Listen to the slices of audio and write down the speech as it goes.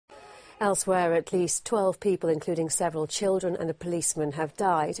Elsewhere, at least 12 people, including several children and a policeman, have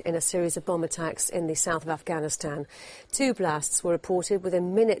died in a series of bomb attacks in the south of Afghanistan. 2 blasts were reported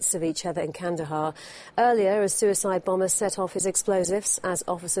within minutes of each other in Kandahar. Earlier, a suicide bomber set off his explosives as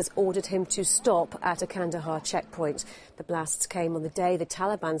officers ordered him to stop at a Kandahar checkpoint. The blasts came on the day the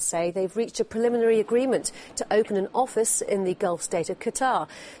Taliban say they've reached a preliminary agreement to open an office in the Gulf state of Qatar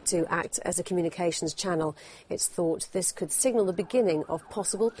to act as a communications channel. It's thought this could signal the beginning of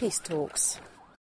possible peace talks.